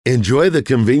Enjoy the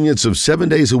convenience of 7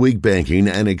 days a week banking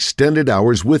and extended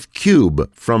hours with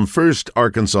Cube from First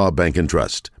Arkansas Bank and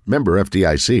Trust. Member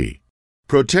FDIC.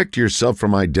 Protect yourself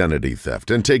from identity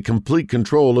theft and take complete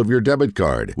control of your debit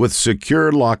card with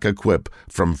Secure Lock Equip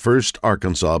from First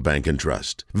Arkansas Bank and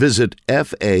Trust. Visit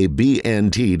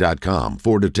FABNT.com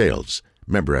for details.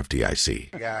 Member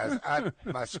FDIC. Guys,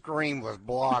 my screen was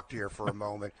blocked here for a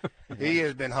moment. He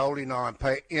has been holding on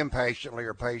impatiently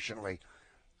or patiently.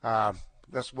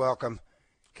 Let's welcome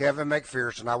Kevin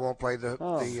McPherson. I won't play the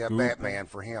Batman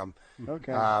for him.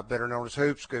 Okay. Better known as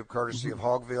Hoopscoop, courtesy of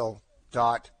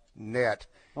Hogville.net.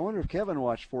 I wonder if Kevin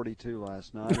watched 42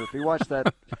 last night, or if he watched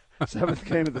that seventh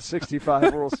game of the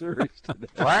 65 World Series today.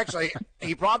 Well, actually,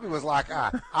 he probably was like,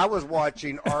 I was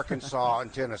watching Arkansas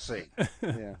and Tennessee.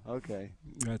 Yeah, okay.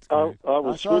 That's great.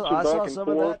 I saw some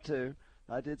of that, too.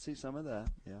 I did see some of that,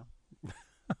 yeah.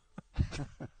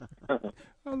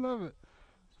 I love it.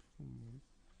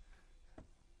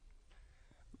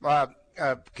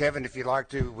 Kevin, if you'd like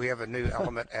to, we have a new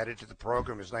element added to the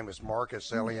program. His name is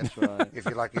Marcus Elliott. Right. If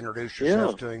you'd like to introduce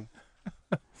yourself to him.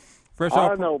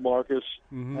 I know Marcus.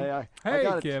 Mm-hmm.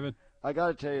 Hey, Kevin. I got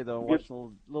to tell you, though,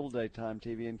 watching a little daytime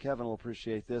TV, and Kevin will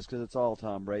appreciate this because it's all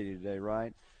Tom Brady today,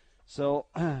 right? So,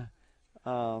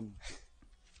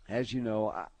 as you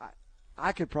know,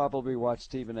 I could probably watch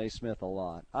Stephen A. Smith a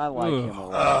lot. I like him a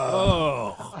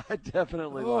lot. I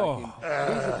definitely like him.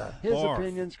 His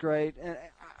opinion's great, and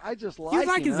I just like him. You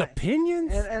like his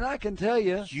opinions? And I can tell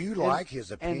you. You like his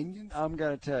opinions? I'm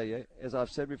going to tell you, as I've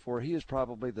said before, he is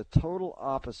probably the total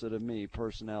opposite of me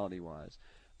personality-wise.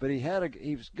 But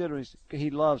he was good. He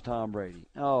loves Tom Brady.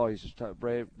 Oh, he's just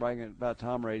bragging about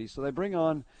Tom Brady. So they bring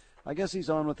on, I guess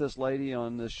he's on with this lady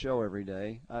on this show every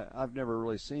day. I've never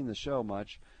really seen the show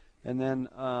much. And then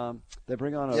they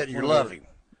bring on Yet you love him.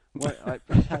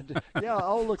 Yeah,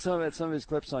 I'll look at some of his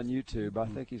clips on YouTube. I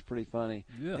think he's pretty funny.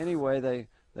 Yeah. Anyway,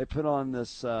 they put on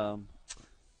this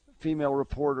female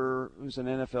reporter who's an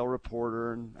NFL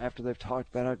reporter, and after they've talked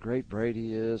about how great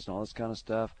Brady is and all this kind of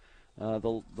stuff,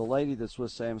 the lady that's with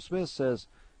Stephen A. Smith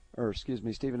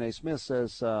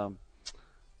says,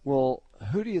 well,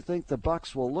 who do you think the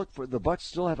Bucs will look for? The Bucs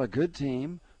still have a good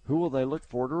team. Who will they look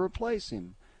for to replace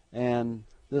him? And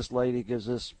this lady gives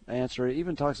this answer. It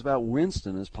even talks about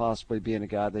Winston as possibly being a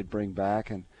guy they'd bring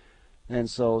back. And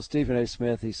so Stephen A.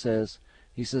 Smith, he says,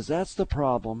 that's the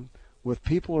problem with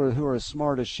people who are as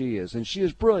smart as she is. And she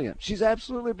is brilliant. She's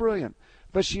absolutely brilliant.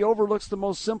 But she overlooks the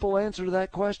most simple answer to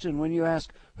that question when you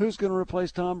ask, who's going to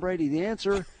replace Tom Brady? The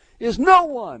answer is no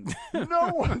one.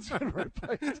 No one's going to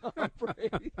replace Tom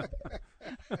Brady.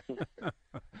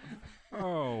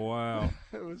 Oh, wow.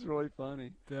 It was really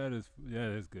funny. That is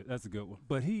good. That's a good one.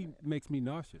 But he makes me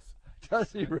nauseous.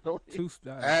 Does he really?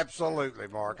 Absolutely,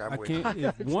 Mark. I'm with you.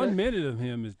 1 minute of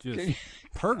him is just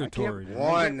purgatory.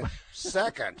 1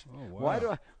 second. Oh,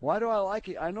 wow. Why do I like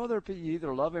it? I know you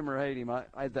either love him or hate him.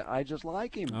 I just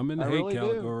like him. I'm in the hate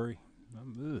category.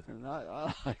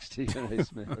 I like Stephen A.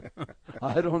 Smith.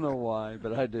 I don't know why,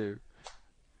 but I do.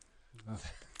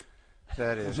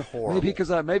 That is horrible.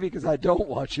 Maybe because I don't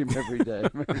watch him every day.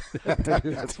 Maybe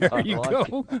that's there why you I like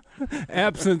go. him.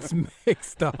 Absence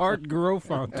makes the heart grow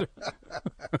fonder.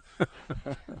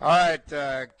 All right,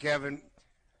 Kevin.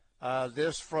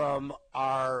 This from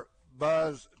our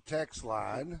Buzz text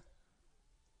line.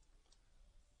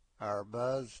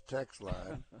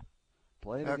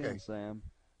 Play it again, Sam.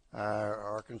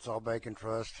 Arkansas Bank and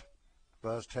Trust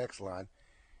Buzz text line.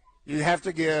 You have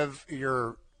to give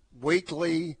your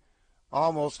weekly,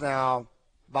 almost now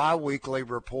bi-weekly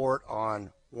report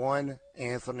on one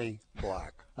Anthony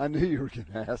Black. I knew you were going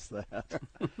to ask that.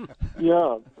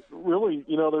 Yeah, really,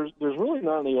 there's really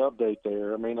not any update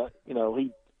there. I mean,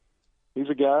 he's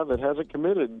a guy that hasn't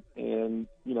committed, and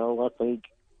I think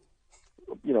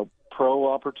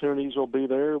pro opportunities will be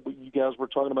there. You guys were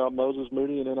talking about Moses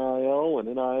Moody and NIL, and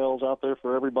NIL's out there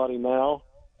for everybody now.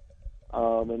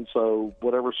 And so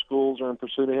whatever schools are in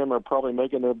pursuit of him are probably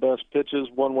making their best pitches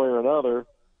one way or another,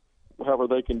 however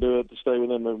they can do it to stay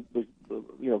within the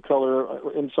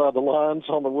color inside the lines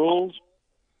on the rules.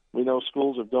 We know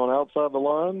schools have gone outside the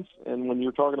lines, and when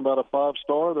you're talking about a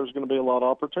 5-star, there's going to be a lot of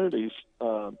opportunities.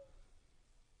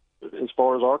 As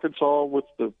far as Arkansas with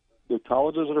the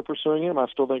colleges that are pursuing him, I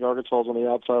still think Arkansas is on the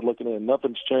outside looking in.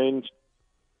 Nothing's changed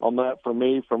on that for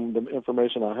me from the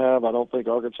information I have. I don't think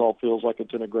Arkansas feels like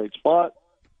it's in a great spot.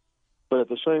 But at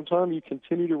the same time, you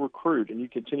continue to recruit and you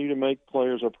continue to make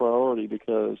players a priority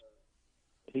because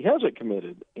he hasn't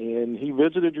committed. And he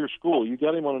visited your school. You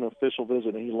got him on an official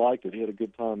visit, and he liked it. He had a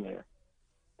good time there.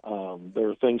 There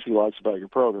are things he likes about your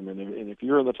program. And if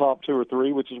you're in the top 2 or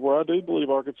 3, which is where I do believe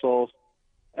Arkansas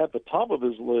at the top of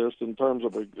his list in terms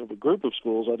of a group of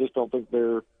schools. I just don't think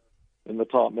they're in the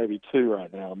top maybe 2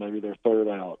 right now. Maybe they're third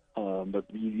out. But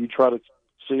you try to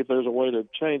see if there's a way to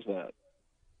change that.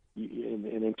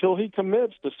 And until he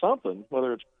commits to something,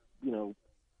 whether it's,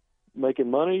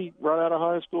 making money right out of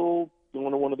high school,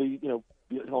 going to one of the,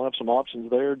 he'll have some options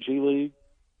there, G League,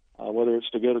 whether it's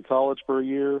to go to college for a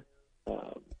year,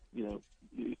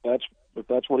 if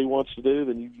that's what he wants to do,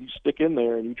 then you stick in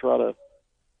there and you try to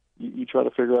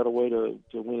figure out a way to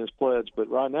win his pledge. But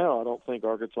right now, I don't think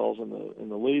Arkansas's in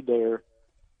the lead there.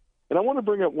 And I want to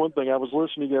bring up one thing. I was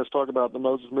listening to you guys talk about the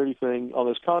Moses Moody thing on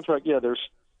this contract. Yeah, there's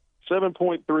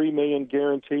 $7.3 million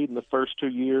guaranteed in the first 2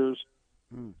 years,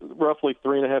 roughly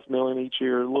 $3.5 million each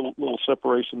year. A little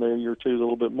separation there, year 2 is a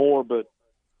little bit more. But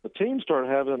the team starts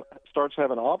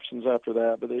having options after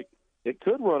that. But it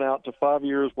could run out to 5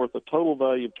 years worth of total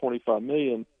value of $25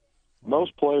 million.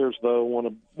 Most players, though,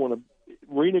 want to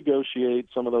renegotiate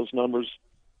some of those numbers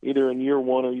either in year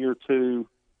 1 or year 2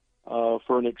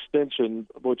 for an extension,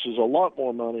 which is a lot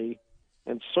more money.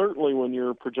 And certainly when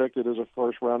you're projected as a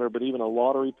first rounder, but even a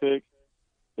lottery pick,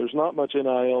 there's not much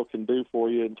NIL can do for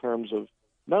you in terms of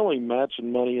not only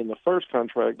matching money in the first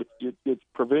contract, but it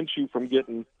prevents you from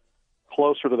getting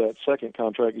closer to that second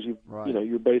contract because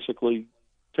you're basically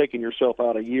taking yourself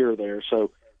out a year there.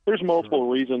 So there's multiple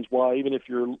reasons why, even if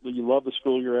you love the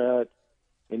school you're at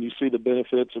and you see the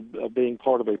benefits of being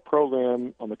part of a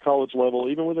program on the college level,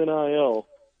 even with NIL,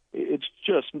 it's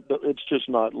just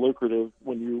not lucrative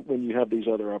when you have these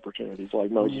other opportunities like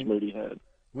Moses Moody had.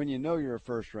 When you're a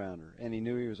first rounder, and he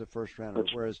knew he was a first rounder.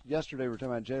 Whereas yesterday we were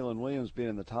talking about Jalen Williams being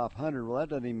in the top 100. Well, that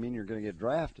doesn't even mean you're going to get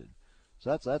drafted.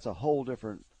 So that's a whole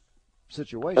different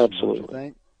situation. Absolutely. Don't you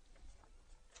think?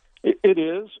 It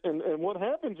is, and what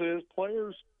happens is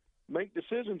players make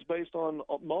decisions based on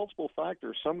multiple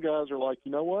factors. Some guys are like,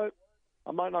 you know what,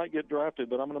 I might not get drafted,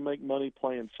 but I'm going to make money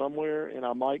playing somewhere, and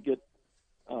I might get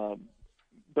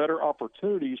better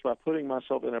opportunities by putting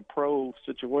myself in a pro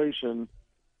situation.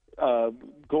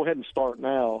 Go ahead and start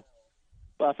now.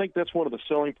 But I think that's one of the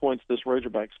selling points this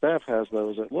Razorback staff has, though,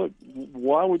 is that, look,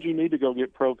 why would you need to go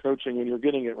get pro coaching when you're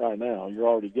getting it right now? You're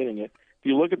already getting it. If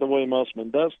you look at the way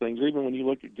Musselman does things, even when you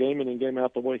look at game in and game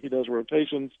out, the way he does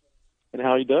rotations and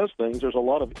how he does things, there's a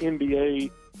lot of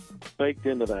NBA baked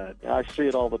into that. I see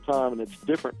it all the time, and it's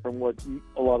different from what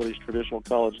a lot of these traditional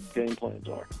college game plans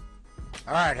are.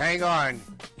 All right, hang on,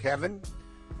 Kevin.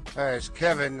 It's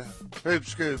Kevin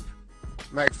Hoopscoop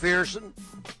McPherson,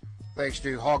 thanks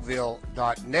to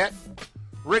Hogville.net.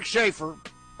 Rick Schaefer,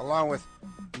 along with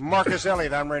Marcus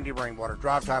Elliott. I'm Randy Rainwater.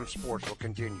 Drive Time Sports will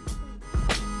continue.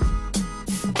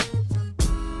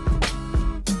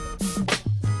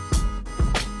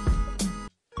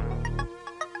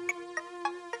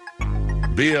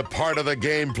 Be a part of the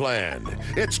game plan.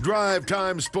 It's Drive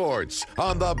Time Sports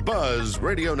on the Buzz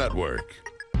Radio Network.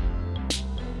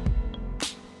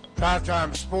 Drive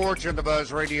Time Sports on the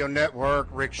Buzz Radio Network.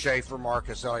 Rick Schaefer,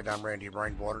 Marcus Elliott. I'm Randy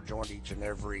Rainwater, joined each and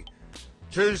every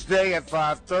Tuesday at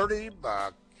 5:30 by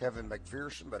Kevin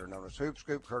McPherson, better known as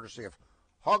Hoopscoop, courtesy of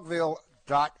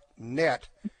Hogville.net.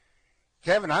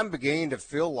 Kevin, I'm beginning to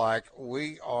feel like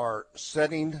we are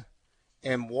sitting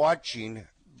and watching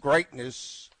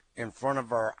greatness in front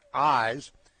of our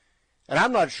eyes, and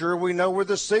I'm not sure we know where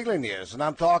the ceiling is, and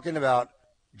I'm talking about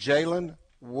Jalen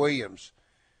Williams.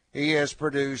 He has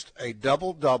produced a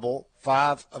double-double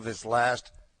 5 of his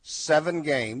last 7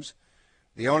 games.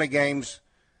 The only games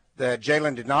that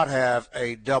Jalen did not have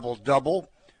a double-double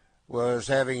was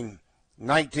having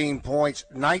 19 points,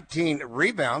 19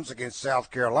 rebounds against South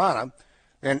Carolina,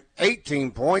 and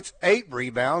 18 points, 8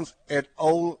 rebounds at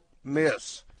Ole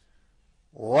Miss.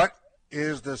 What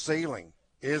is the ceiling?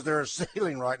 Is there a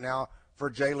ceiling right now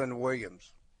for Jalen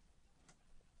Williams?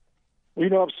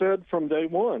 I've said from day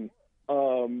one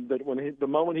that the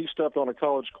moment he stepped on a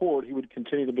college court, he would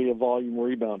continue to be a volume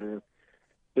rebounder.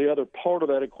 The other part of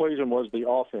that equation was the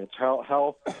offense.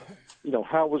 How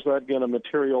was that going to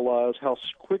materialize? How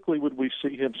quickly would we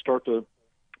see him start to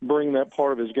bring that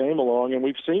part of his game along? And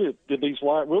we've seen it.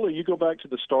 Really, you go back to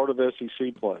the start of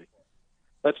SEC play.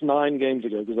 That's 9 games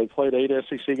ago because they played 8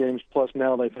 SEC games, plus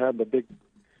now they've had the Big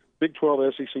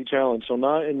 12 SEC Challenge. So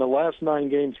now in the last 9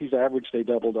 games, he's averaged a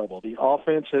double-double. The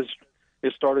offense has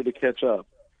started to catch up.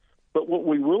 But what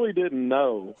we really didn't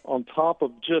know, on top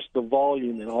of just the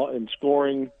volume and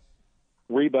scoring,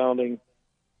 rebounding,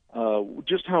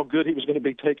 just how good he was going to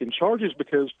be taking charges,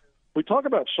 because we talk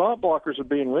about shot blockers as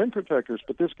being rim protectors,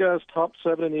 but this guy's top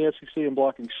 7 in the SEC in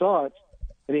blocking shots,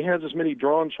 and he has as many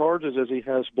drawn charges as he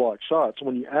has blocked shots.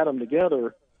 When you add them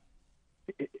together,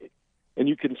 and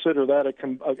you consider that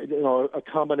a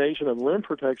combination of rim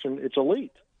protection, it's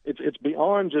elite. It's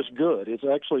beyond just good. It's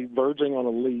actually verging on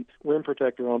elite rim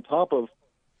protector on top of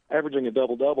averaging a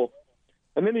double-double.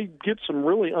 And then he gets some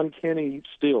really uncanny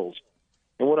steals.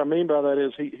 And what I mean by that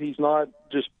is he's not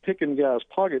just picking guys'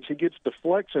 pockets. He gets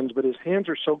deflections, but his hands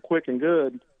are so quick and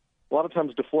good. A lot of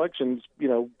times deflections,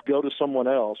 go to someone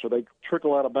else, or they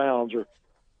trickle out of bounds, or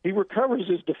he recovers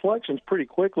his deflections pretty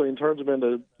quickly and turns them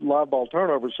into live ball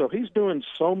turnovers. So he's doing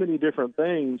so many different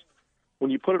things. When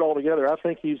you put it all together, I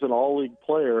think he's an all-league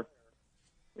player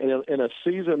in a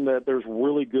season that there's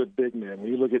really good big men.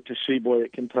 When you look at Tosheboy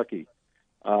at Kentucky,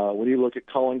 when you look at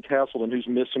Colin Castleton, who's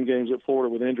missed some games at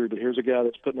Florida with injury, but here's a guy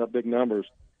that's putting up big numbers.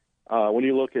 When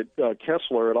you look at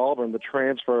Kessler at Auburn, the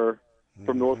transfer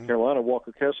from North Carolina,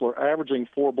 Walker Kessler, averaging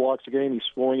 4 blocks a game, he's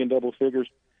scoring in double figures.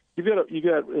 You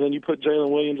got, and then you put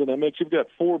Jalen Williams in that mix. You've got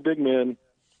 4 big men.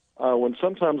 When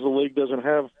sometimes the league doesn't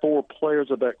have 4 players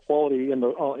of that quality in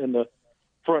the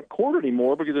front court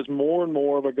anymore, because it's more and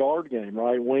more of a guard game,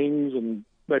 right? Wings and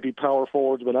maybe power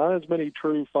forwards, but not as many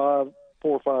true 4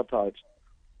 or 5 types.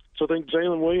 So I think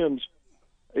Jalen Williams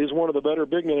is one of the better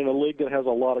big men in a league that has a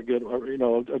lot of good,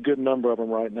 a good number of them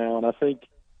right now. And I think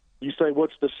you say,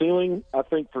 what's the ceiling? I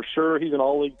think for sure he's an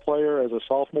all-league player as a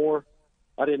sophomore.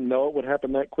 I didn't know it would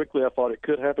happen that quickly. I thought it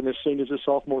could happen as soon as his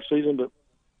sophomore season, but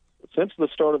since the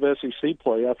start of SEC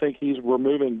play, I think he's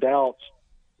removing doubts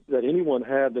that anyone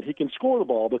had that he can score the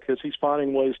ball, because he's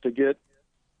finding ways to get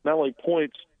not only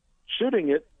points shooting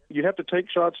it, you have to take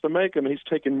shots to make them. He's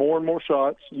taking more and more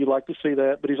shots. You like to see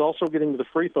that, but he's also getting to the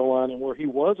free throw line, and where he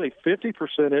was a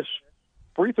 50%-ish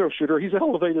free throw shooter, he's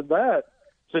elevated that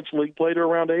since league play to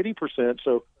around 80%.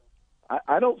 So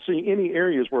I don't see any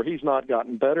areas where he's not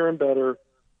gotten better and better.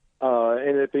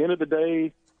 And at the end of the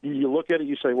day, you look at it,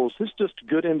 you say, well, is this just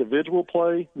good individual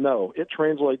play? No, it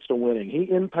translates to winning. He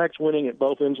impacts winning at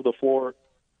both ends of the floor.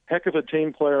 Heck of a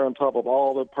team player on top of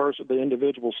all the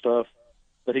individual stuff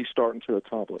that he's starting to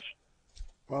accomplish.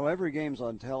 Well, every game's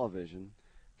on television.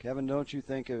 Kevin, don't you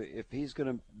think if he's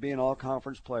going to be an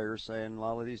all-conference player, saying a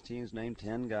lot of these teams name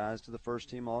 10 guys to the first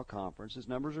team all-conference, his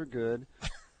numbers are good,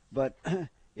 but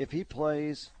if he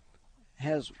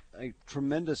has a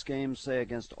tremendous game, say,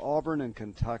 against Auburn and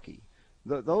Kentucky,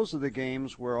 those are the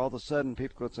games where all of a sudden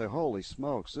people could say, holy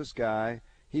smokes, this guy,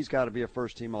 he's got to be a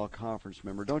first-team all-conference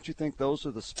member. Don't you think those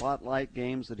are the spotlight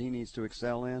games that he needs to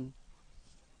excel in?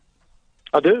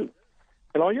 I do.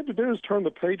 And all you have to do is turn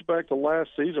the page back to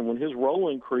last season when his role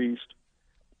increased,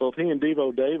 both he and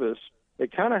Devo Davis.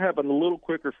 It kind of happened a little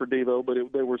quicker for Devo, but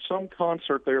there was some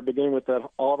concert there beginning with that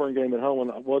Auburn game at home,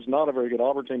 and it was not a very good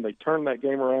Auburn team. They turned that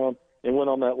game around and went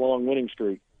on that long winning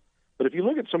streak. But if you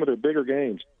look at some of their bigger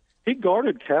games, he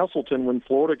guarded Castleton when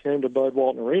Florida came to Bud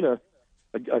Walton Arena,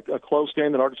 a close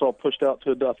game that Arkansas pushed out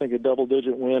to, I think, a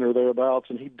double-digit win or thereabouts,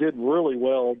 and he did really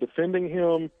well defending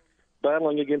him,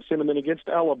 battling against him. And then against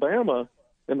Alabama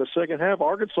in the second half,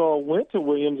 Arkansas went to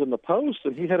Williams in the post,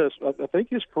 and he had, I think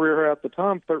his career at the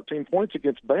time, 13 points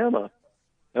against Bama.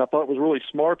 And I thought it was really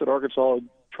smart that Arkansas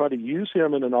tried to use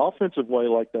him in an offensive way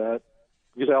like that,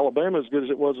 because Alabama, as good as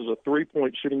it was as a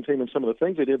three-point shooting team and some of the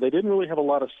things they didn't really have a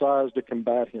lot of size to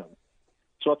combat him.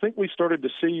 So I think we started to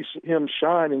see him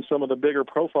shine in some of the bigger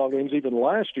profile games even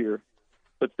last year.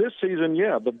 But this season,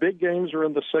 the big games are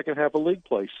in the second half of league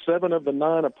play. 7 of the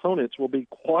 9 opponents will be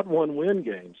quad 1 win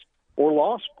games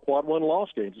or quad 1 loss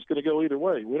games. It's going to go either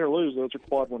way. Win or lose, those are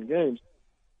quad 1 games.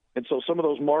 And so some of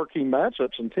those marquee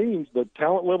matchups and teams, the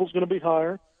talent level is going to be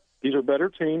higher. These are better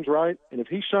teams, right? And if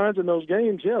he shines in those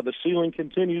games, the ceiling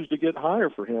continues to get higher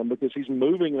for him, because he's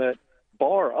moving that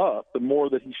bar up. The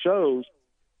more that he shows,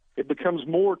 it becomes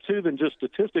more, too, than just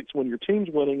statistics when your team's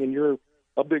winning and you're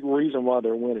a big reason why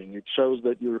they're winning. It shows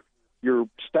that your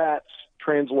stats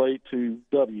translate to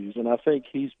W's, and I think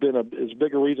he's been as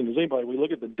big a reason as anybody. We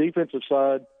look at the defensive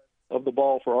side of the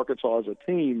ball for Arkansas as a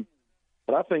team,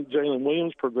 but I think Jalen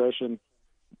Williams' progression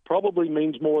probably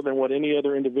means more than what any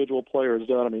other individual player has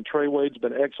done. I mean, Trey Wade's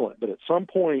been excellent, but at some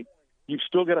point you've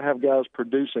still got to have guys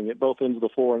producing at both ends of the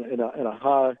floor in a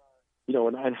high,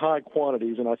 in high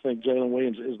quantities, and I think Jalen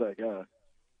Williams is that guy.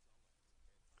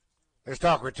 Let's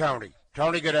talk with Tony.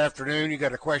 Tony, good afternoon. You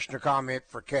got a question or comment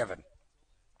for Kevin?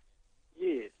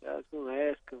 Yes, I was going to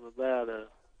ask him about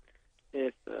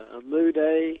if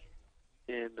Amude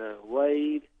and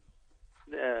Wade,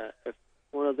 if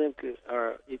one of them could,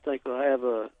 or you think will have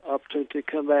an opportunity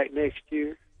to come back next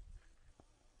year?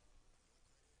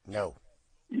 No.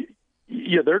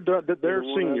 Yeah, they're done. They're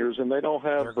seniors, and they don't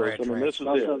have those. I mean, this is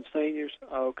it. Some seniors.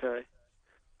 Oh, okay.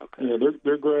 Yeah,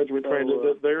 they're graduate trained.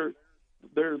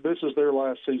 This is their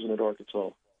last season at Arkansas,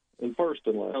 and first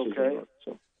and last season at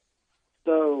Arkansas.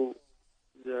 So,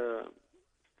 the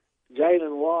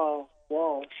Jalen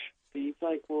Walsh, do you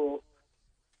think will,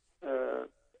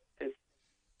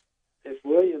 if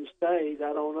Williams stays,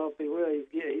 I don't know if he will.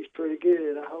 He's pretty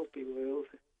good. I hope he will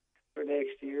for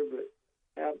next year. But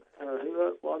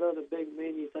what other big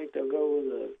men you think they'll go with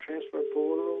the transfer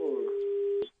portal?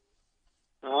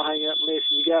 Or I'll hang up and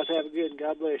listen. You guys have a good one.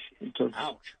 God bless you.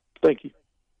 Ouch. Thank you.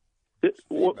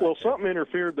 Well, something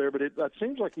interfered there, but it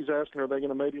seems like he's asking, are they going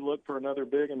to maybe look for another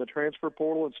big in the transfer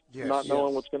portal? It's not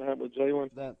knowing what's going to happen with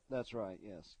Jalen. That's right,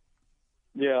 yes.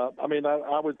 Yeah, I mean,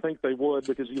 I would think they would,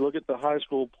 because you look at the high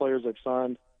school players they've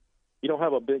signed, you don't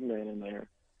have a big man in there.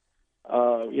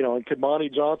 And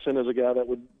Kamani Johnson is a guy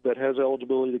that has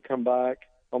eligibility to come back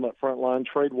on that front line.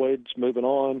 Trade Wade's moving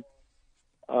on.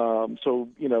 So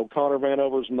Connor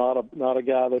Vanover's not a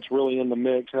guy that's really in the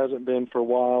mix, hasn't been for a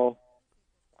while.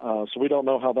 So we don't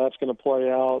know how that's going to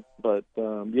play out. But,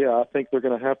 I think they're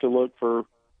going to have to look for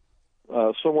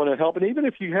someone to help. And even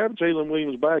if you have Jalen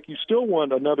Williams back, you still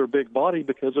want another big body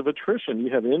because of attrition.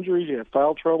 You have injuries, you have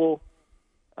foul trouble.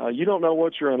 You don't know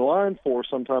what you're in line for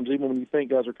sometimes, even when you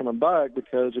think guys are coming back,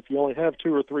 because if you only have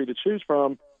 2 or 3 to choose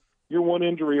from, you're one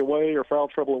injury away or foul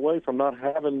trouble away from not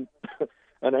having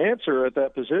an answer at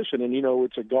that position. And,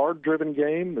 it's a guard-driven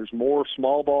game. There's more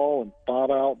small ball and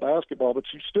five-out basketball, but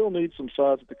you still need some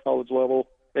size at the college level,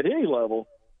 at any level.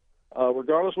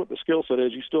 Regardless what the skill set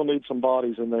is, you still need some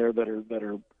bodies in there that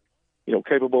are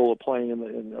capable of playing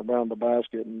in around the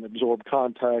basket and absorb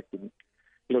contact. And,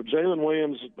 Jalen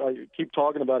Williams, I keep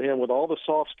talking about him with all the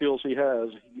soft skills he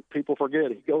has. People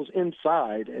forget he goes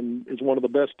inside and is one of the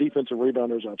best defensive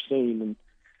rebounders I've seen. And,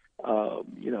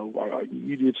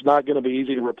 it's not going to be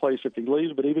easy to replace if he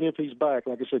leaves, but even if he's back,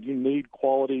 like I said, you need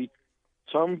quality,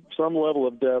 some level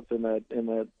of depth in that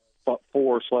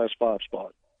 4/5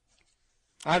 spot.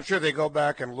 I'm sure they go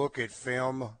back and look at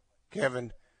film,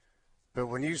 Kevin, but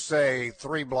when you say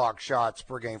 3 block shots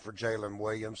per game for Jalen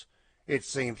Williams, it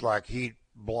seems like he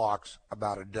blocks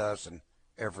about a dozen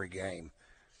every game.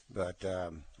 But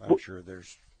I'm sure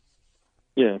there's...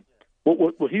 Yeah.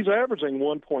 Well, he's averaging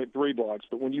 1.3 blocks,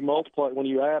 but when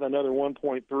you add another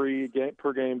 1.3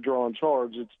 per game draw and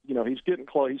charge, it's, he's getting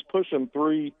close. He's pushing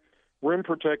 3 rim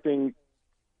protecting,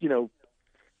 he's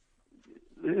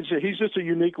just a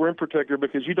unique rim protector,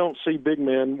 because you don't see big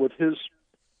men with his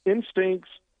instincts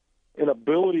and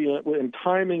ability and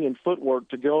timing and footwork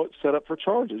to go set up for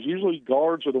charges. Usually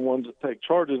guards are the ones that take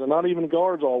charges, and not even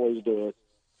guards always do it.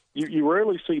 You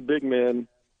rarely see big men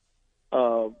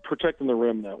protecting the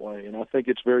rim that way, and I think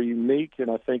it's very unique,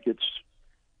 and I think it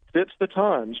fits the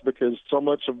times, because so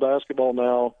much of basketball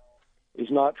now is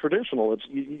not traditional. It's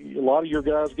a lot of your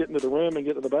guys getting to the rim and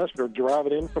getting to the basket are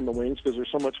driving in from the wings, because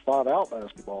there's so much 5-out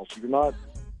basketball. So you're not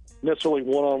necessarily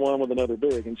one-on-one with another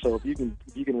big, and so if you can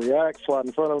react, slide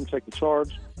in front of them, take the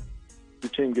charge,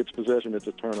 your team gets possession, it's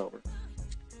a turnover.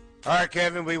 All right,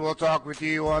 Kevin, we will talk with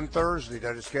you on Thursday.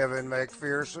 That is Kevin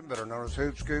McPherson, better known as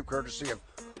Hoopscoop, courtesy of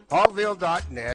Hogville.net.